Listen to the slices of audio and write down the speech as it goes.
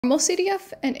normal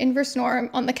CDF and inverse norm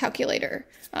on the calculator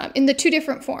in the two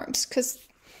different forms, because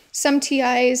some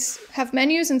TIs have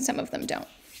menus and some of them don't.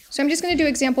 So I'm just going to do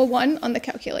example 1 on the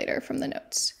calculator from the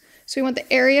notes. So we want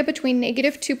the area between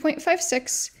negative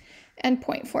 2.56 and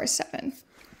 0.47.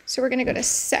 So we're going to go to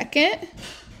second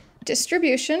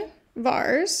distribution,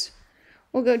 vars.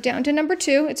 We'll go down to number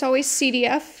 2. It's always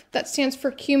CDF. That stands for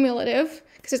cumulative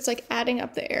because it's like adding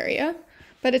up the area,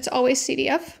 but it's always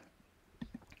CDF.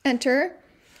 Enter.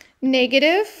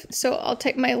 Negative, so I'll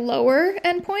take my lower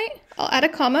endpoint, I'll add a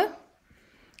comma,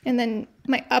 and then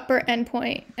my upper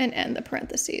endpoint and end the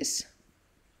parentheses.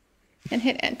 And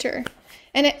hit enter.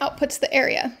 And it outputs the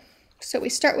area. So we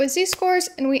start with z-scores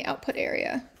and we output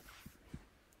area.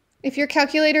 If your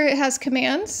calculator has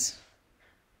commands,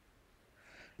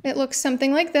 it looks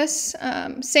something like this.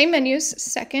 Same menus,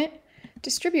 second,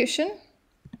 distribution.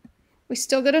 We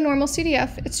still go to normal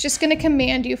CDF. It's just going to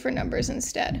command you for numbers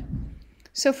instead.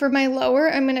 So for my lower,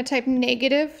 I'm going to type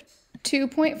negative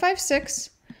 2.56.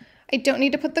 I don't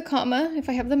need to put the comma if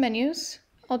I have the menus.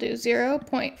 I'll do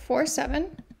 0.47.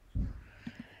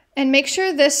 And make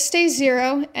sure this stays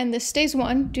 0 and this stays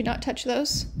 1. Do not touch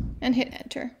those. And hit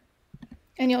enter.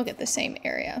 And you'll get the same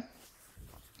area.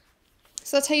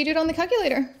 So that's how you do it on the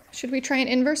calculator. Should we try an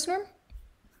inverse norm?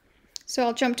 So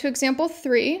I'll jump to example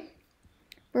 3,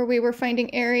 where we were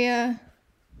finding area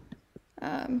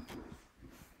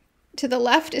to the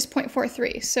left is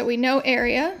 0.43. So we know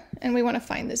area and we want to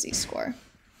find the z-score.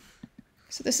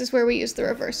 So this is where we use the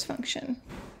reverse function.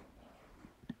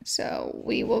 So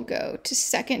we will go to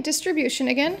second distribution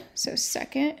again. So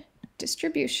second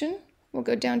distribution, we'll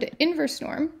go down to inverse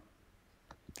norm.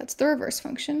 That's the reverse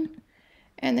function.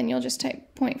 And then you'll just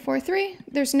type 0.43.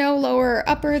 There's no lower or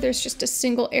upper, there's just a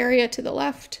single area to the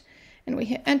left. And we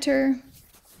hit enter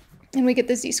and we get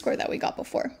the z-score that we got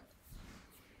before.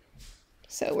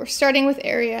 So we're starting with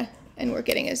area and we're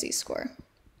getting a z-score.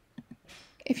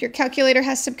 If your calculator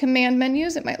has some command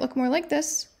menus, it might look more like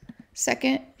this.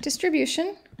 Second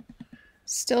distribution,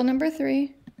 still number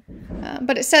 3,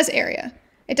 but it says area.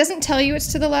 It doesn't tell you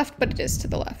it's to the left, but it is to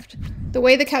the left. The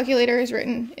way the calculator is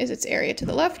written is it's area to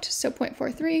the left, so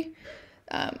 0.43.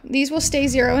 These will stay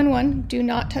 0 and 1. Do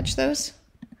not touch those.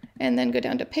 And then go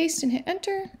down to paste and hit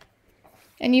enter,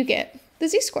 and you get the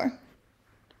z-score.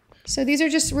 So these are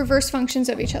just reverse functions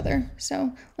of each other.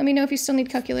 So let me know if you still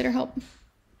need calculator help.